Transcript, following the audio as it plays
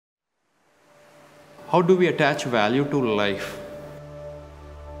How do we attach value to life?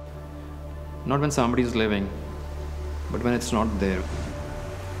 Not when somebody is living, but when it's not there.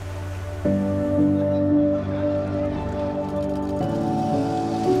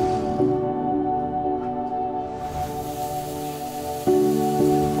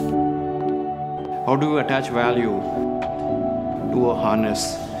 How do we attach value to a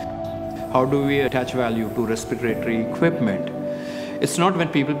harness? How do we attach value to respiratory equipment? It's not when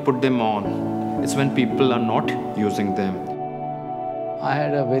people put them on, it's when people are not using them. I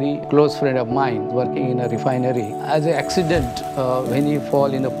had a very close friend of mine working in a refinery. As an accident, when he fell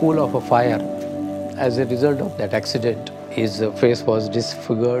in a pool of a fire, as a result of that accident, his face was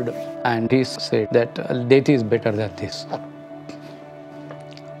disfigured and he said that death is better than this.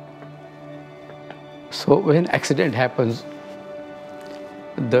 So when accident happens,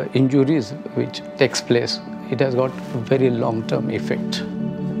 the injuries which takes place, it has got very long-term effect.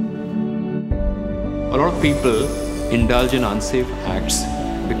 A lot of people indulge in unsafe acts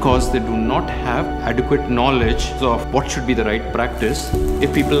because they do not have adequate knowledge of what should be the right practice.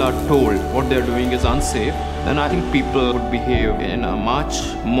 If people are told what they are doing is unsafe, then I think people would behave in a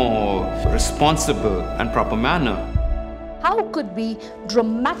much more responsible and proper manner. How could we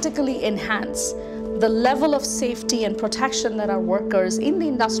dramatically enhance the level of safety and protection that our workers in the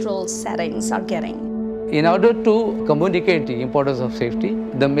industrial settings are getting? In order to communicate the importance of safety,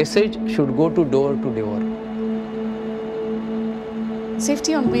 the message should go to door to door.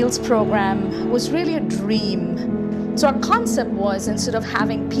 Safety on Wheels program was really a dream. So our concept was, instead of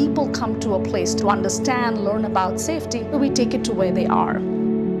having people come to a place to understand, learn about safety, we take it to where they are.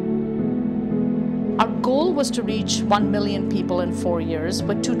 Our goal was to reach 1 million people in 4 years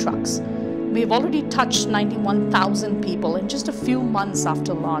with 2 trucks. We've already touched 91,000 people in just a few months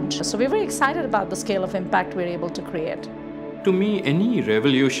after launch. So we're very excited about the scale of impact we're able to create. To me, any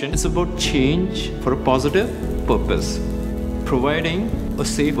revolution is about change for a positive purpose. Providing a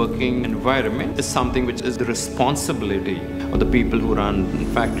safe working environment is something which is the responsibility of the people who run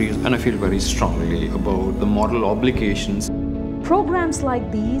factories, and I feel very strongly about the moral obligations. Programs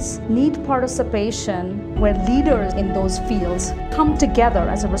like these need participation where leaders in those fields come together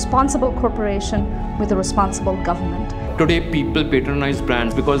as a responsible corporation with a responsible government. Today, people patronize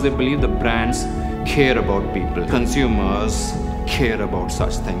brands because they believe the brands care about people. Consumers care about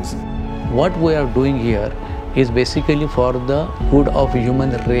such things. What we are doing here is basically for the good of human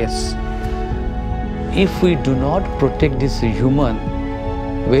race. If we do not protect this human,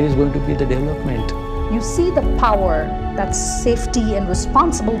 where is going to be the development? You see the power that safety and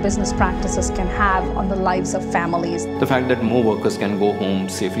responsible business practices can have on the lives of families. The fact that more workers can go home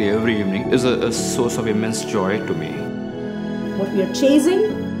safely every evening is a source of immense joy to me. What we are chasing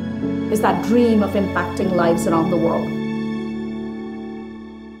is that dream of impacting lives around the world.